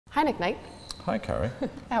Hi, Nick Knight. Hi, Carrie.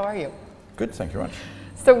 How are you? Good, thank you very much.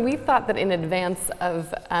 So we thought that in advance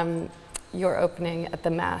of your opening at the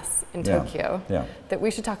Mass in Tokyo, that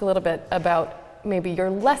we should talk a little bit about maybe your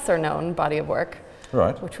lesser known body of work,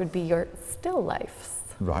 right? Which would be your still lifes.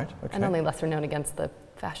 Right, okay. And only lesser known against the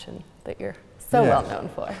fashion that you're so well known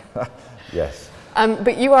for. Yes.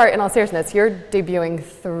 But you are, in all seriousness, you're debuting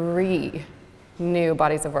 3 new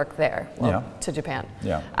bodies of work there to Japan.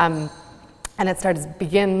 Yeah. And it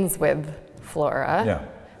begins with Flora,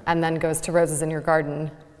 and then goes to Roses in Your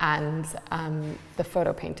Garden and the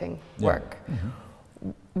photo painting work.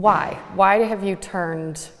 Mm-hmm. Why? Why have you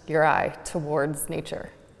turned your eye towards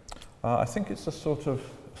nature? I think it's a sort of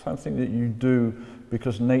something that you do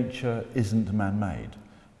because nature isn't man-made.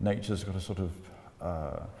 Nature's got a sort of,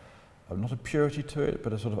 not a purity to it,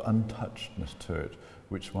 but a sort of untouchedness to it,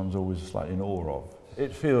 which one's always slightly in awe of.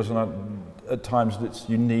 It feels, and at times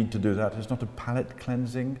you need to do that. It's not a palate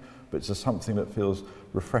cleansing, but it's something that feels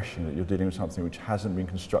refreshing, that you're dealing with something which hasn't been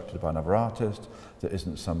constructed by another artist, that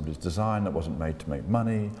isn't somebody's design, that wasn't made to make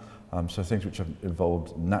money. So things which have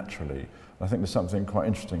evolved naturally. I think there's something quite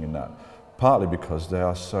interesting in that, partly because they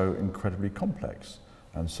are so incredibly complex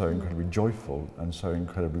and so incredibly joyful and so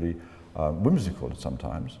incredibly whimsical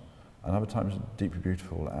sometimes, and other times deeply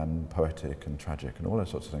beautiful and poetic and tragic and all those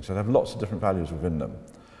sorts of things. So they have lots of different values within them,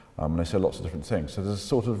 and they say lots of different things. So there's a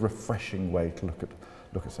sort of refreshing way to look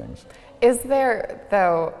at things. Is there,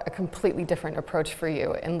 though, a completely different approach for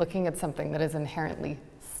you in looking at something that is inherently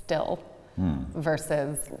still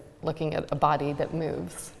versus looking at a body that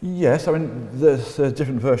moves? Yes, I mean, there's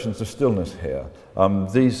different versions of stillness here.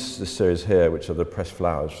 This series here, which are the pressed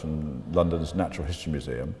flowers from London's Natural History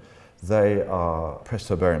Museum, they are pressed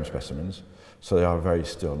herbarium specimens, so they are very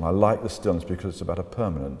still. And I like the stillness because it's about a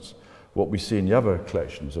permanence. What we see in the other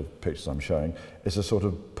collections of pictures I'm showing is a sort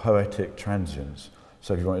of poetic transience.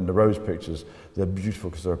 So if you want, in the rose pictures, they're beautiful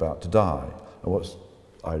because they're about to die. And what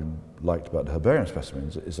I liked about the herbarium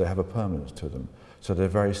specimens is they have a permanence to them. So they're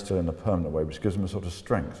very still in a permanent way, which gives them a sort of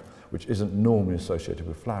strength, which isn't normally associated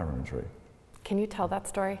with flower imagery. Can you tell that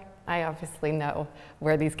story? I obviously know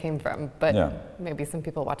where these came from, but maybe some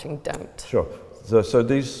people watching don't. Sure. So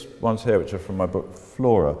these ones here, which are from my book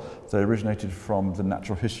Flora, they originated from the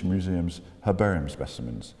Natural History Museum's herbarium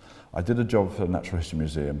specimens. I did a job for the Natural History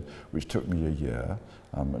Museum, which took me a year,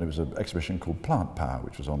 and it was an exhibition called Plant Power,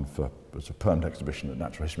 which was was a permanent exhibition at the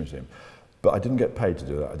Natural History Museum. But I didn't get paid to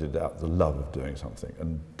do that. I did it out of the love of doing something.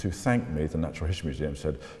 And to thank me, the Natural History Museum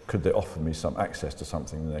said, could they offer me some access to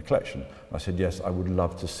something in their collection? And I said, yes, I would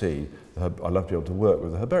love to see. I'd love to be able to work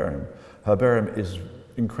with the herbarium. Herbarium is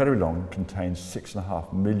incredibly long, contains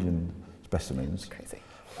 6.5 million specimens. That's crazy.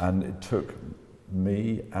 And it took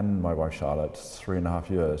me and my wife Charlotte 3.5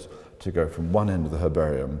 years to go from one end of the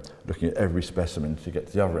herbarium, looking at every specimen, to get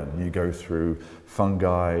to the other end. You go through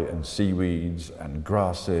fungi and seaweeds and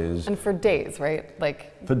grasses. And for days, right?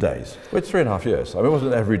 For days. Well, it's 3.5 years. I mean, it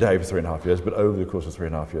wasn't every day for 3.5 years, but over the course of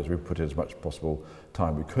 3.5 years, we put in as much possible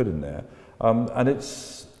time we could in there. And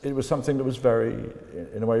it was something that was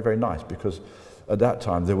in a way, very nice, because at that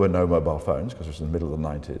time there were no mobile phones, because it was in the middle of the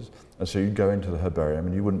 90s. And so you'd go into the herbarium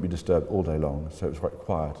and you wouldn't be disturbed all day long, so it was quite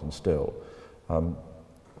quiet and still.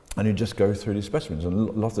 And you just go through these specimens, and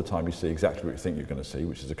a lot of the time you see exactly what you think you're going to see,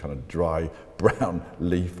 which is a kind of dry brown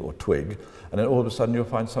leaf or twig, and then all of a sudden you'll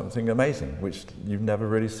find something amazing, which you've never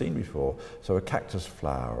really seen before. So a cactus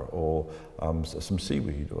flower, or some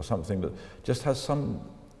seaweed, or something that just has some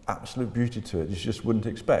absolute beauty to it you just wouldn't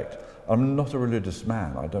expect. I'm not a religious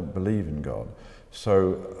man, I don't believe in God.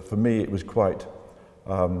 So for me it was quite,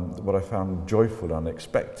 what I found joyful and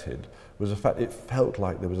unexpected was the fact it felt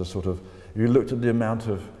like there was a sort of, if you looked at the amount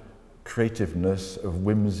of creativeness, of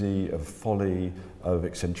whimsy, of folly, of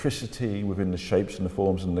eccentricity within the shapes and the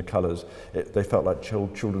forms and the colours. They felt like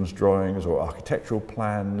children's drawings or architectural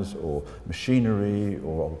plans or machinery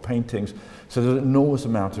or paintings. So there's an enormous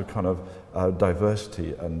amount of kind of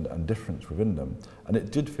diversity and difference within them. And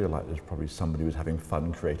it did feel like there's probably somebody who was having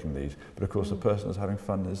fun creating these, but of course the person that's having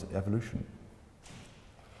fun is evolution.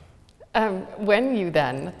 When you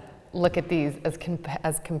then look at these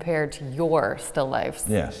as compared to your still lifes,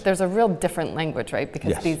 there's a real different language, right?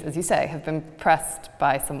 Because these, as you say, have been pressed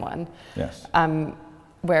by someone,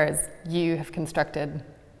 whereas you have constructed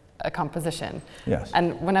a composition.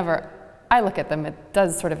 And whenever I look at them, it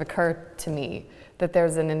does sort of occur to me that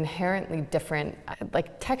there's an inherently different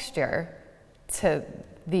texture to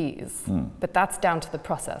these, but that's down to the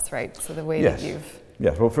process, right? So the way that you've...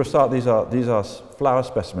 Yes, well, for a start, these are flower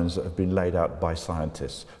specimens that have been laid out by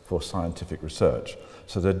scientists for scientific research.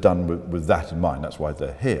 So they're done with that in mind, that's why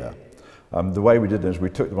they're here. The way we did it is we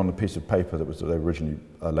took them on a piece of paper that they were originally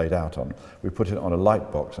laid out on. We put it on a light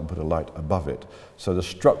box and put a light above it. So the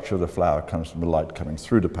structure of the flower comes from the light coming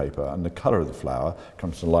through the paper, and the colour of the flower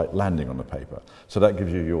comes from the light landing on the paper. So that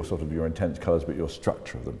gives you your sort of your intense colours, but your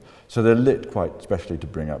structure of them. So they're lit quite specially to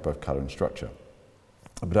bring out both colour and structure.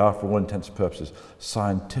 But are, for all intents and purposes,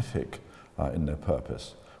 scientific in their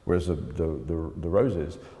purpose, whereas the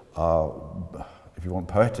roses are, if you want,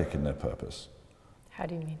 poetic in their purpose. How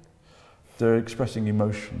do you mean? They're expressing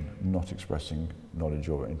emotion, not expressing knowledge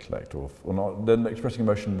or intellect, or not. They're expressing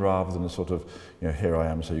emotion rather than a sort of, here I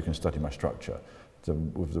am, so you can study my structure.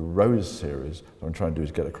 With the Rose series, what I'm trying to do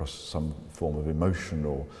is get across some form of emotion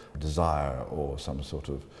or desire or some sort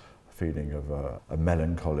of feeling of a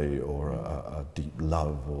melancholy or a deep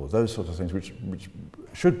love or those sorts of things which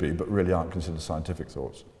should be but really aren't considered scientific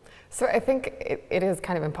thoughts. So I think it is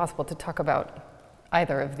kind of impossible to talk about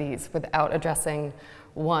either of these without addressing,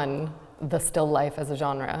 one, the still life as a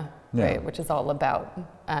genre, right, which is all about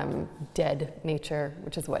dead nature,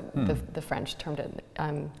 which is what the French termed it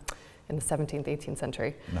in the 17th, 18th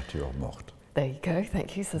century. Nature morte. There you go,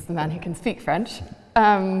 thank you, says the man who can speak French.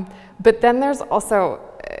 But then there's also,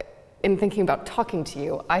 in thinking about talking to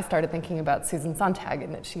you, I started thinking about Susan Sontag,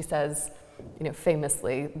 and that she says,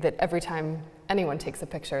 famously, that every time anyone takes a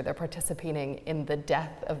picture, they're participating in the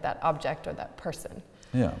death of that object or that person.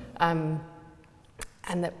 Yeah.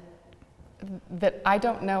 And that I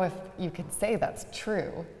don't know if you could say that's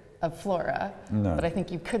true of Flora, but I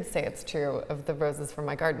think you could say it's true of the Roses from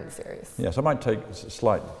My Garden series. Yes, I might take a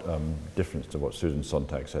slight difference to what Susan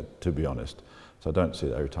Sontag said, to be honest. So I don't see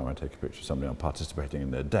that every time I take a picture of somebody, I'm participating in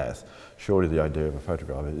their death. Surely the idea of a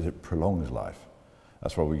photograph is it prolongs life.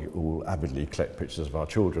 That's why we all avidly collect pictures of our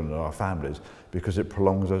children and our families, because it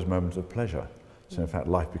prolongs those moments of pleasure. So in fact,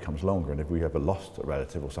 life becomes longer, and if we ever lost a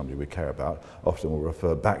relative or somebody we care about, often we'll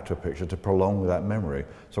refer back to a picture to prolong that memory.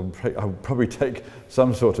 So I would probably take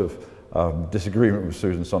some sort of disagreement with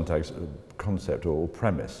Susan Sontag's concept or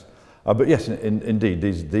premise. But yes, indeed,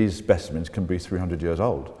 these specimens can be 300 years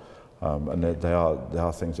old. And they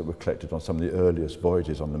are things that were collected on some of the earliest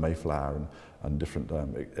voyages on the Mayflower and different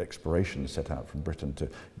explorations set out from Britain to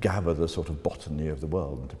gather the sort of botany of the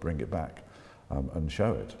world and to bring it back and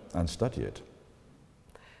show it and study it.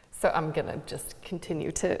 So I'm going to just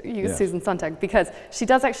continue to use Susan Sontag, because she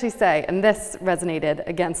does actually say, and this resonated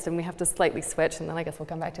against, and we have to slightly switch, and then I guess we'll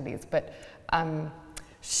come back to these, but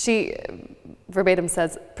she verbatim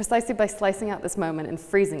says, precisely by slicing out this moment and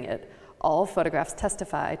freezing it, all photographs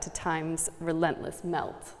testify to time's relentless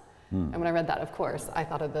melt. And when I read that, of course, I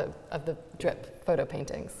thought of the drip photo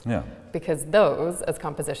paintings. Yeah. Because those, as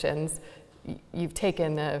compositions, you've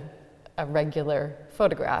taken a regular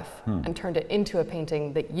photograph and turned it into a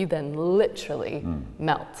painting that you then literally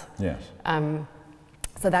melt. Yes.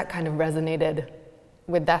 So that kind of resonated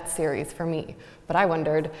with that series for me. But I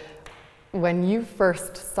wondered, when you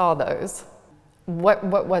first saw those, what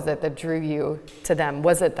was it that drew you to them?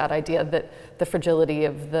 Was it that idea that the fragility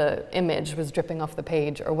of the image was dripping off the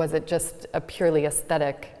page, or was it just a purely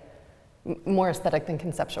aesthetic, more aesthetic than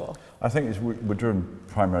conceptual? I think we're driven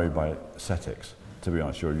primarily by aesthetics, to be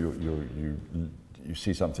honest. You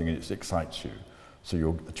see something and it excites you, so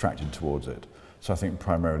you're attracted towards it. So I think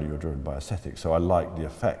primarily you're driven by aesthetics. So I like the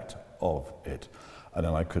effect of it. And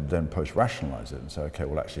then I could then post-rationalize it and say, okay,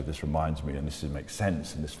 well actually this reminds me and this makes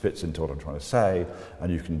sense and this fits into what I'm trying to say, and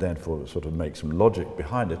you can then sort of make some logic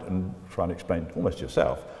behind it and try and explain almost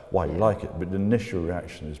yourself why you like it. But the initial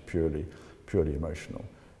reaction is purely emotional.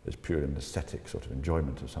 It's purely an aesthetic sort of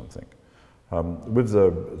enjoyment of something. With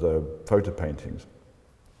the photo paintings,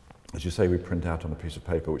 as you say, we print out on a piece of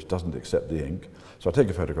paper which doesn't accept the ink. So I take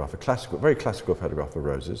a photograph, very classical photograph of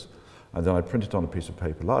roses, and then I print it on a piece of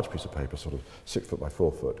paper, large piece of paper, sort of 6 foot by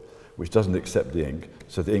 4 foot, which doesn't accept the ink,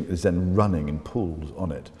 so the ink is then running in pools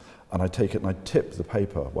on it. And I take it and I tip the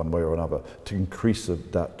paper one way or another to increase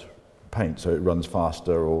that paint, so it runs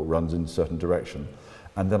faster or runs in a certain direction.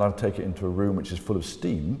 And then I'll take it into a room which is full of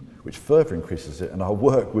steam, which further increases it, and I'll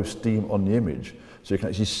work with steam on the image, so you can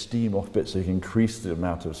actually steam off bits, so you can increase the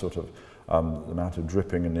amount of the amount of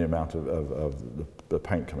dripping and the amount of the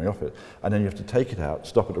paint coming off it. And then you have to take it out,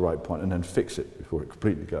 stop at the right point, and then fix it before it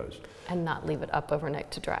completely goes. And not leave it up overnight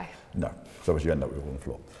to dry. No, because otherwise you end up with it on the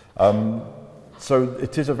floor. So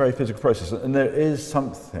it is a very physical process, and there is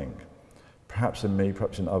something, perhaps in me,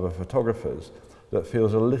 perhaps in other photographers, that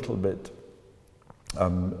feels a little bit,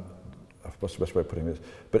 what's the best way of putting this,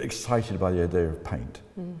 but excited by the idea of paint.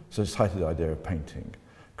 So excited by the idea of painting.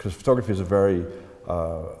 Because photography is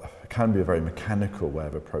can be a very mechanical way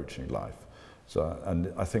of approaching life. So,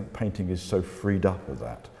 and I think painting is so freed up of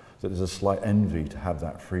that there's a slight envy to have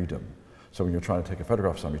that freedom. So when you're trying to take a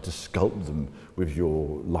photograph of somebody, to sculpt them with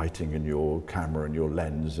your lighting and your camera and your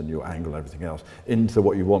lens and your angle and everything else into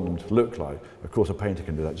what you want them to look like, of course a painter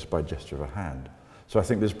can do that just by a gesture of a hand. So I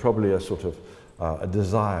think there's probably a sort of a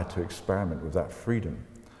desire to experiment with that freedom,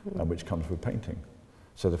 which comes with painting.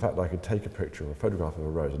 So the fact that I could take a picture or a photograph of a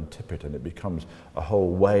rose and tip it and it becomes a whole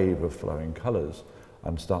wave of flowing colours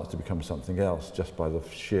and starts to become something else just by the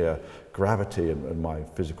sheer gravity and my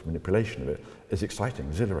physical manipulation of it is exciting,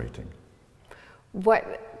 exhilarating.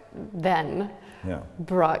 What then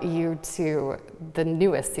brought you to the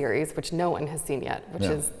newest series, which no one has seen yet, which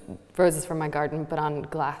is Roses from My Garden, but on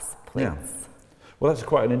glass plates? Yeah. Well, that's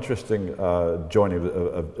quite an interesting joining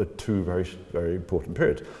of two very important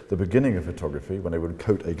periods. The beginning of photography, when they would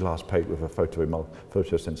coat a glass plate with a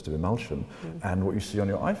photosensitive emulsion, and what you see on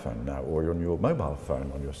your iPhone now, or on your mobile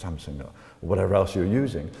phone, on your Samsung, or whatever else you're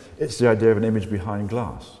using. It's the idea of an image behind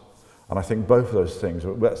glass. And I think both of those things,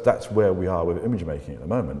 that's where we are with image making at the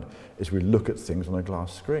moment, is we look at things on a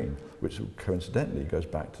glass screen, which coincidentally goes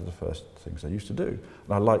back to the first things I used to do.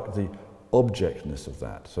 And I like the objectness of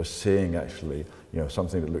that. So seeing actually,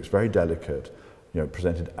 something that looks very delicate,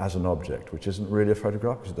 presented as an object, which isn't really a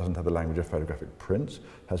photograph because it doesn't have the language of photographic prints,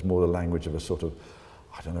 has more the language of a sort of,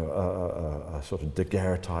 I don't know, a sort of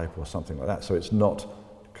daguerreotype or something like that. So it's not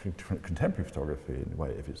contemporary photography in a way.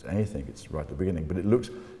 If it's anything, it's right at the beginning, but it looks,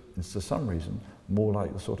 for some reason, more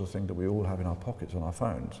like the sort of thing that we all have in our pockets on our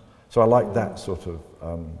phones. So I like that sort of,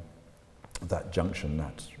 that junction,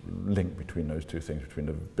 that link between those two things, between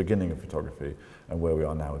the beginning of photography and where we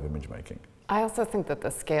are now with image making. I also think that the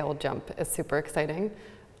scale jump is super exciting,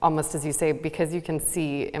 almost as you say, because you can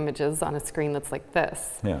see images on a screen that's like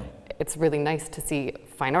this. Yeah. It's really nice to see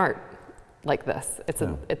fine art like this.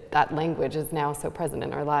 That language is now so present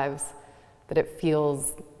in our lives that it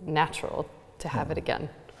feels natural to have it again.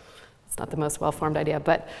 It's not the most well-formed idea,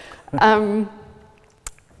 but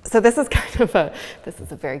so this is kind of a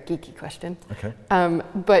very geeky question. Okay.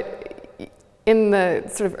 But in the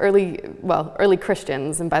sort of early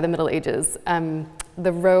Christians and by the Middle Ages,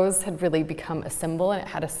 the rose had really become a symbol, and it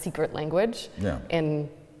had a secret language in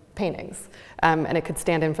paintings. And it could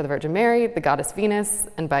stand in for the Virgin Mary, the goddess Venus,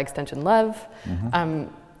 and by extension love.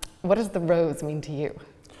 What does the rose mean to you?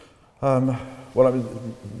 Well,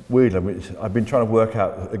 weirdly, I've been trying to work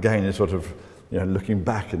out again, is sort of, looking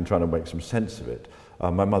back and trying to make some sense of it.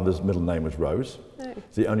 My mother's middle name was Rose. Nice.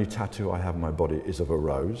 The only tattoo I have on my body is of a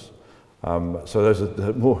rose. So those are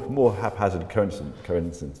the more haphazard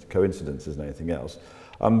coincidences than anything else.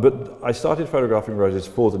 But I started photographing roses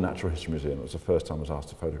for the Natural History Museum. It was the first time I was asked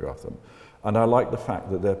to photograph them. And I like the fact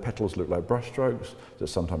that their petals look like brushstrokes, that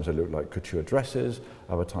sometimes they look like couture dresses,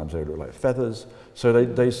 other times they look like feathers. So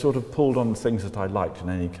they sort of pulled on things that I liked in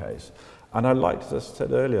any case. And I liked, as I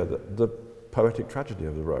said earlier, the poetic tragedy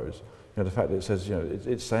of the rose. The fact that it says,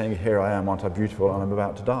 it's saying, here I am, aren't I beautiful, and I'm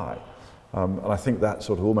about to die. And I think that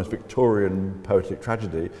sort of almost Victorian poetic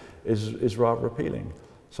tragedy is rather appealing.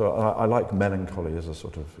 So I like melancholy as a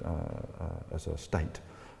sort of, as a state.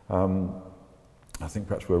 I think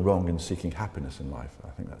perhaps we're wrong in seeking happiness in life.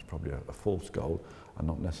 I think that's probably a false goal and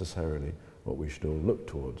not necessarily what we should all look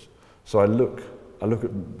towards. So I look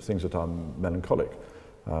at things that are melancholic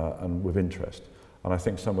and with interest. And I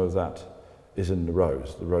think some of that is in the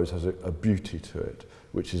rose. The rose has a beauty to it,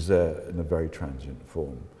 which is there in a very transient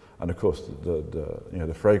form. And of course,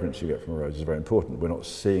 the fragrance you get from a rose is very important. We're not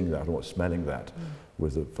seeing that, or not smelling that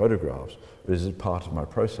with the photographs, but this is part of my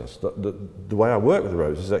process. The way I work with the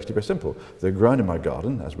roses is actually very simple. They're grown in my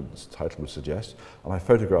garden, as the title would suggest, and I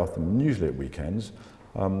photograph them usually at weekends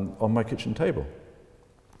on my kitchen table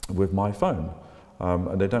with my phone.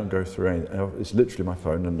 And they don't go through anything. It's literally my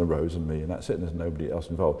phone and the rose and me, and that's it, and there's nobody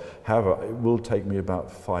else involved. However, it will take me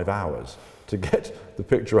about 5 hours to get the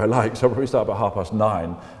picture I like. So I'll probably start about 9:30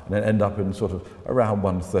 and then end up in sort of around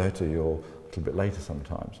 1:30 or a little bit later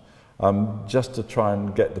sometimes, just to try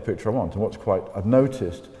and get the picture I want. And I've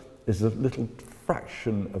noticed is a little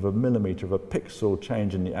fraction of a millimetre of a pixel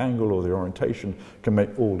change in the angle or the orientation can make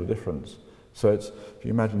all the difference. So if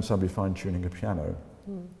you imagine somebody fine-tuning a piano,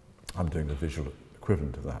 I'm doing the visual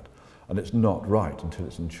equivalent of that. And it's not right until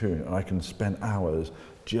it's in tune. And I can spend hours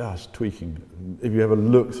just tweaking. If you ever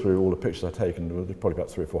look through all the pictures I take, and there's probably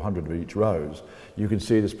about 300 or 400 of each rose, you can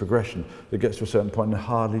see this progression. It gets to a certain point and it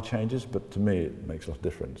hardly changes, but to me it makes a lot of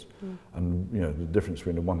difference. And the difference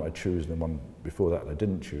between the one I choose and the one before that I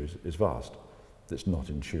didn't choose is vast. It's not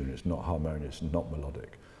in tune, it's not harmonious, it's not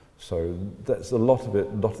melodic. So that's a lot of it,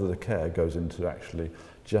 a lot of the care goes into actually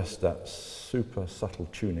just that super subtle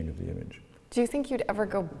tuning of the image. Do you think you'd ever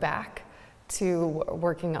go back to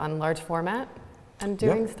working on large format and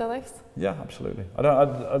doing still lifes? Yeah, absolutely.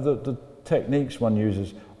 techniques one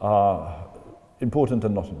uses are important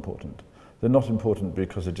and not important. They're not important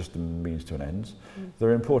because they're just a means to an end.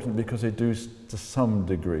 They're important because they do, to some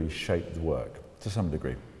degree, shape the work, to some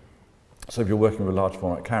degree. So if you're working with a large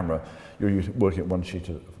format camera, you're working at one sheet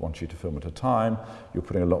of film at a time. You're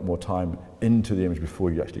putting a lot more time into the image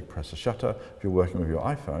before you actually press a shutter. If you're working with your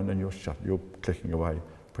iPhone, then you're clicking away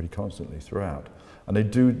pretty constantly throughout. And they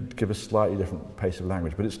do give a slightly different pace of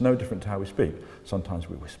language, but it's no different to how we speak. Sometimes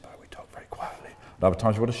we whisper, we talk very quietly. And other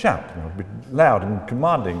times we want to shout, be loud and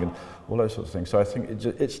commanding and all those sorts of things. So I think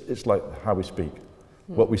it's like how we speak.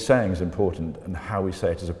 What we're saying is important, and how we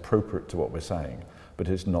say it is appropriate to what we're saying. But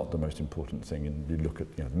it's not the most important thing. And you look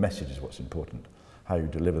at, the message is what's important. How you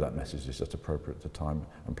deliver that message is just appropriate at the time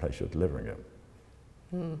and place you're delivering it.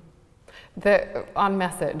 On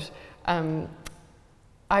message,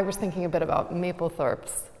 I was thinking a bit about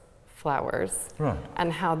Mapplethorpe's flowers, right,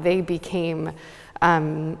 and how they became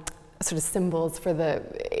sort of symbols for the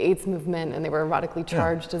AIDS movement, and they were erotically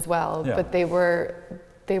charged as well. Yeah. But they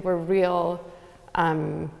were real.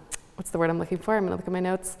 What's the word I'm looking for? I'm going to look at my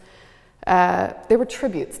notes. They were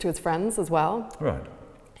tributes to his friends as well. Right.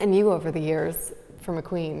 And you, over the years, for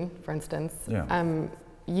McQueen, for instance,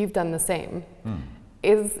 you've done the same.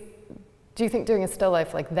 Do you think doing a still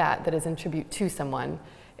life like that is in tribute to someone,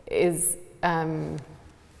 it's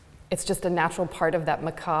just a natural part of that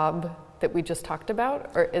macabre that we just talked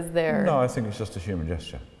about, or is there? No, I think it's just a human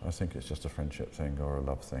gesture. I think it's just a friendship thing or a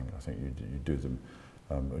love thing. I think you do them,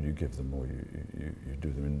 or you give them, or you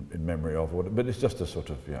do them in memory of, but it's just a sort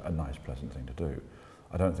of a nice, pleasant thing to do.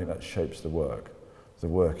 I don't think that shapes the work. The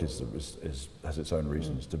work has its own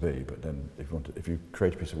reasons to be, but then if you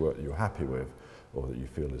create a piece of work that you're happy with, or that you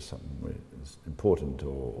feel is something is important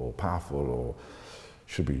or powerful or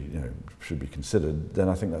should be considered, then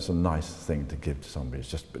I think that's a nice thing to give to somebody.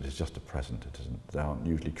 But it's just a present. They aren't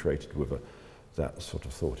usually created with that sort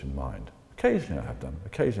of thought in mind. Occasionally I have done.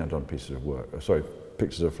 Occasionally I've done pieces of work.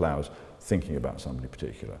 Pictures of flowers, thinking about somebody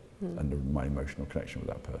particular and my emotional connection with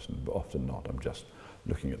that person. But often not. I'm just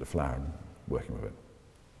looking at the flower and working with it.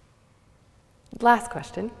 Last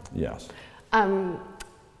question. Yes.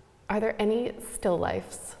 Are there any still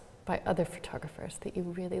lifes by other photographers that you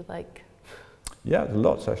really like? Yeah,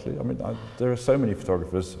 lots actually. I mean, there are so many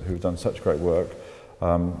photographers who've done such great work.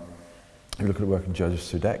 If you look at the work of Joseph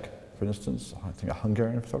Sudek, for instance, I think a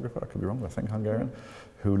Hungarian photographer, I could be wrong, but I think Hungarian,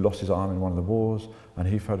 who lost his arm in one of the wars, and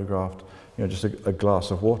he photographed, just a glass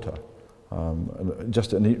of water.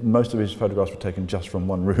 Most of his photographs were taken just from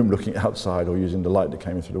one room, looking outside or using the light that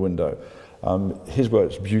came in through the window. His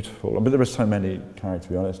work's beautiful, but there are so many, Carrie, to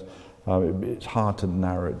be honest. It's hard to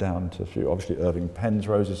narrow it down to a few. Obviously, Irving Penn's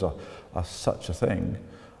roses are such a thing.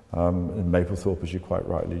 And Mapplethorpe, as you quite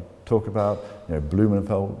rightly talk about,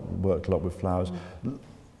 Blumenfeld worked a lot with flowers.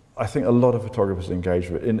 I think a lot of photographers engage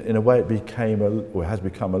with it. In a way, it has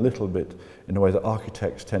become a little bit in the way that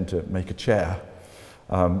architects tend to make a chair.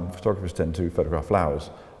 Photographers tend to photograph flowers.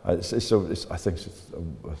 I think it's sort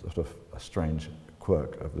of a strange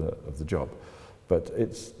quirk of the job. But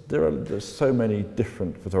there's so many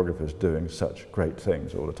different photographers doing such great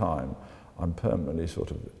things all the time. I'm permanently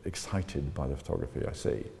sort of excited by the photography I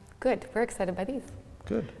see. Good. We're excited by these.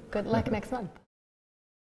 Good. Good luck next month.